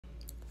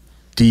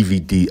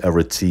DVD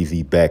Era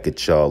TV back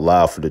at y'all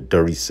live for the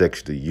dirty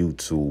section of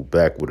YouTube,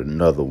 back with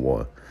another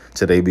one.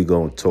 Today we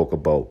going to talk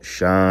about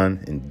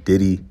SHYNE and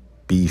Diddy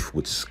beef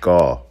with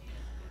Scar.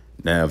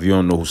 Now, if you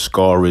don't know who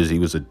Scar is, he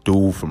was a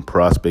dude from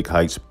Prospect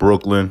Heights,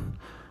 Brooklyn,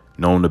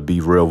 known to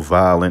be real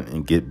violent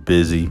and get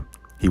busy.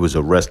 He was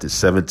arrested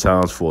 7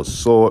 times for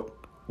assault,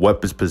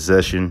 weapons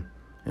possession,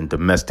 and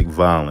domestic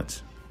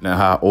violence. Now,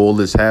 how all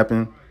this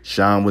happened,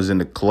 SHYNE was in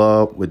the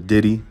club with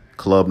Diddy,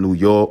 Club New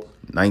York,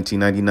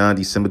 1999,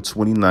 December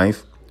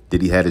 29th.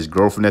 Diddy had his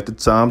girlfriend at the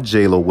time,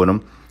 J-Lo, with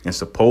him. And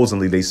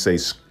supposedly they say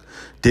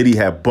Diddy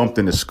had bumped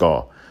into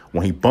Scar.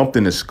 When he bumped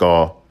into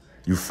Scar,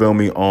 you feel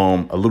me,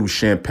 a little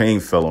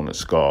champagne fell on the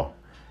Scar.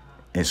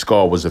 And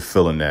Scar wasn't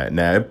feeling that.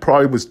 Now, it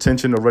probably was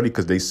tension already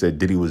because they said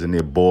Diddy was in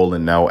there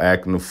balling out,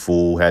 acting a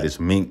fool, had his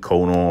mink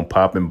coat on,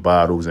 popping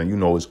bottles. And, you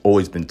know, it's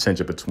always been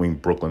tension between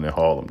Brooklyn and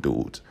Harlem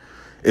dudes,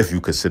 if you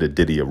consider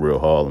Diddy a real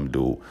Harlem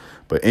dude.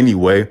 But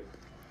anyway,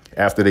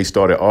 after they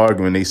started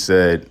arguing, they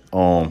said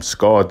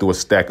Scar threw a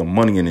stack of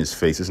money in his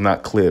face. It's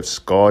not clear if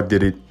Scar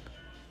did it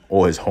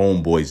or his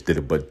homeboys did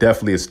it, but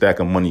definitely a stack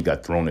of money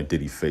got thrown in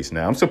Diddy's face.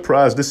 Now, I'm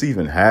surprised this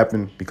even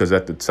happened because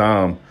at the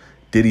time,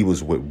 Diddy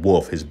was with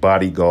Wolf, his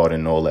bodyguard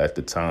and all that at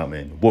the time,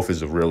 and Wolf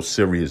is a real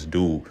serious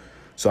dude.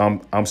 So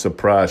I'm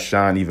surprised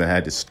SHYNE even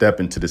had to step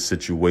into the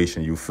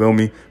situation, you feel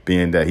me?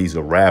 Being that he's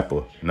a rapper,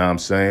 you know what I'm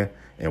saying?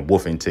 And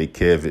Wolf ain't take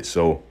care of it.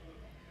 So,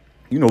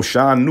 you know,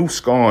 SHYNE knew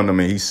Scar on them,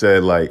 and he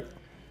said, like,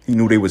 he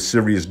knew they were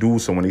serious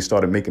dudes, so when they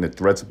started making the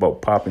threats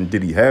about popping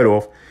Diddy's head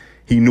off,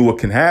 he knew it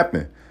can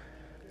happen.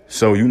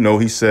 So, you know,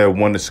 he said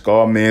when the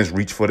Scar mans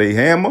reached for their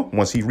hammer,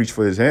 once he reached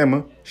for his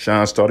hammer,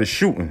 SHYNE started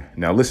shooting.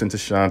 Now listen to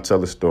SHYNE tell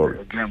the story.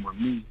 Again, with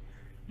me,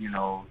 you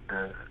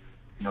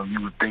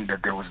would think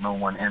that there was no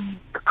one in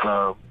the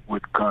club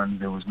with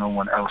guns, there was no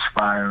one else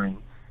firing.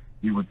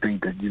 You would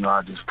think that,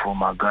 I just pulled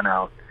my gun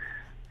out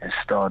and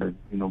started,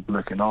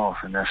 blicking off,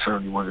 and that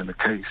certainly wasn't the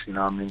case,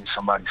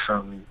 Somebody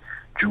certainly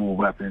drew a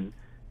weapon,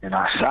 and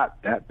I shot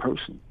that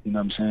person,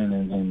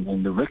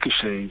 And the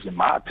ricochets, in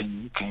my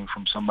opinion, came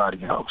from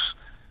somebody else.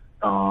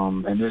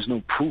 And there's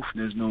no proof,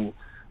 there's no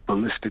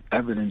ballistic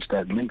evidence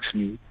that links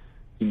me,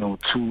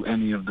 to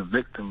any of the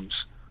victims,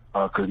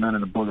 because none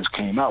of the bullets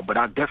came out. But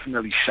I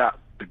definitely shot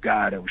the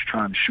guy that was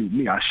trying to shoot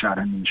me. I shot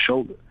him in the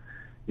shoulder,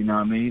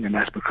 And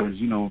that's because,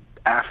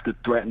 after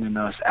threatening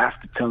us,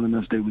 after telling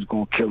us they was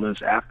going to kill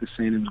us, after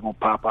saying they was going to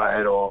pop our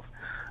head off,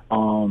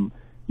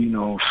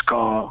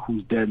 Scar,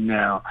 who's dead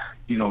now,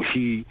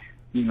 he,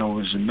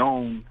 is a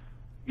known,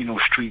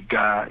 street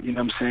guy,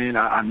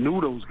 I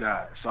knew those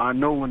guys. So I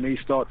know when they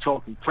start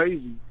talking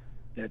crazy,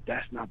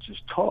 that's not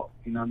just talk,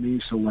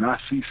 So when I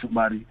see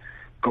somebody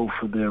go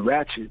for their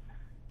ratchet,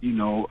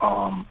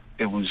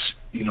 it was,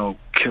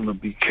 kill or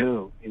be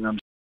killed,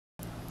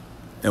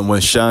 And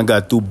when SHYNE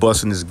got through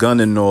busting his gun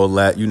and all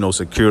that,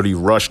 security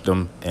rushed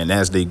him. And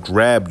as they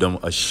grabbed him,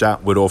 a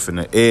shot went off in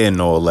the air and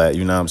all that,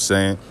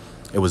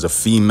 It was a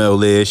female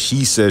there.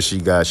 She said she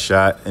got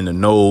shot in the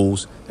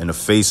nose and the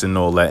face and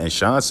all that. And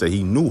SHYNE said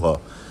he knew her.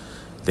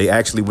 They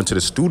actually went to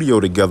the studio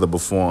together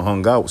before and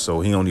hung out.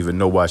 So he don't even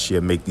know why she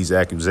had make these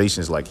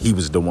accusations like he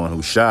was the one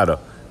who shot her.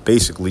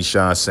 Basically,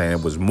 SHYNE saying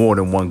it was more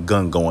than one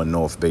gun going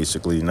off,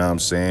 basically,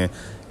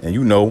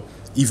 And,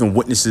 even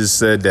witnesses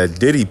said that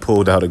Diddy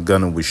pulled out a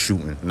gun and was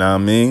shooting, Now,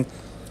 they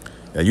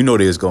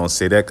was going to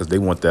say that because they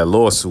want that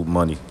lawsuit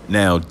money.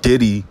 Now,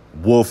 Diddy,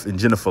 Wolf, and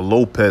Jennifer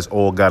Lopez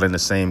all got in the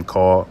same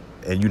car.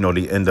 And,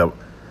 they end up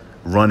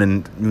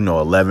running,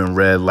 11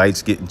 red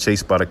lights, getting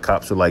chased by the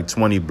cops for like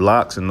 20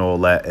 blocks and all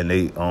that. And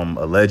they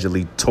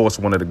allegedly tossed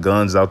one of the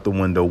guns out the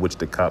window, which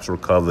the cops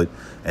recovered.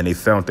 And they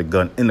found the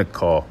gun in the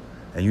car.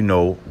 And,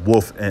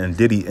 Wolf and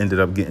Diddy ended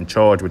up getting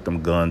charged with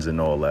them guns and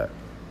all that.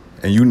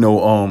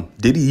 And,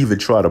 Diddy even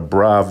tried to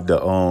bribe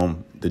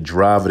the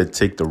driver to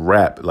take the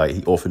rap. Like,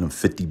 he offered him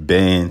 50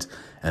 bands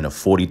and a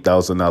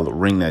 $40,000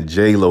 ring that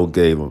J-Lo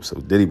gave him. So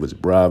Diddy was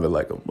bribing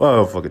like a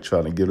motherfucker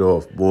trying to get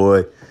off,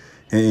 boy.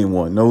 He ain't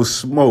want no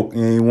smoke.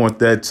 He ain't want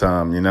that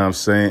time,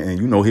 And,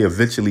 he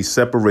eventually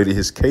separated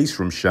his case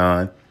from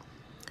SHYNE.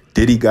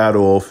 Diddy got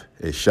off,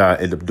 and SHYNE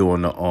ended up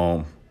doing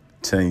the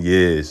 10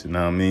 years,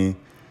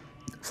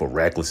 for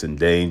reckless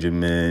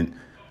endangerment,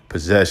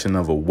 possession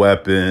of a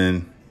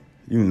weapon,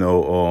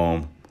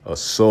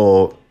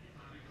 assault,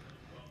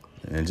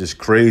 and just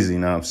crazy,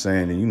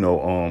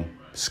 And,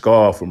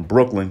 Scar from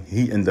Brooklyn,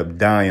 he ended up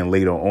dying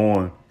later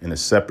on in a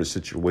separate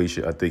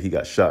situation. I think he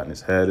got shot in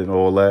his head and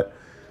all that.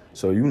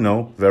 So,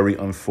 very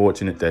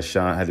unfortunate that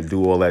SHYNE had to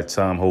do all that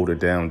time holding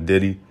down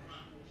Diddy.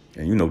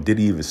 And,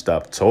 Diddy even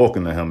stopped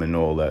talking to him and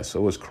all that.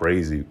 So it's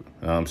crazy,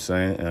 And,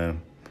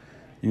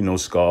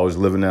 Scar was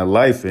living that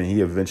life, and he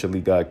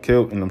eventually got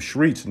killed in them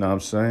streets,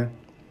 But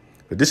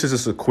this is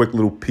just a quick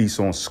little piece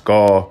on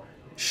Scar,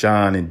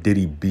 SHYNE, and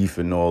Diddy beef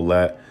and all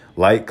that.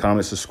 Like,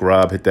 comment,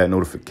 subscribe, hit that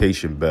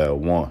notification bell.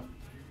 1.